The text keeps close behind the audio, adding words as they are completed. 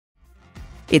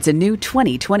It's a new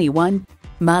 2021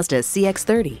 Mazda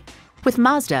CX-30. With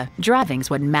Mazda, driving's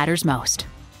what matters most.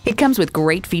 It comes with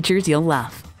great features you'll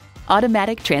love.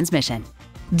 Automatic transmission,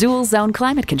 dual zone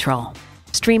climate control,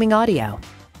 streaming audio,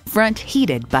 front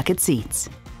heated bucket seats,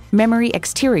 memory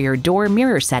exterior door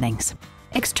mirror settings,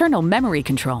 external memory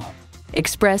control,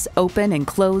 express open and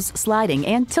close sliding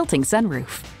and tilting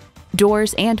sunroof,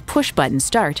 doors and push-button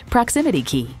start proximity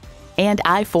key, and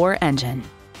i4 engine.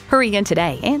 Hurry in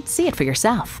today and see it for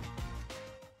yourself.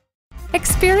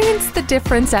 Experience the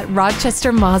difference at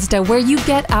Rochester Mazda, where you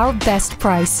get our best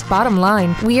price. Bottom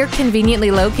line, we are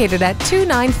conveniently located at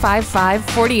 2955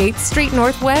 48th Street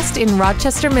Northwest in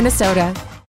Rochester, Minnesota.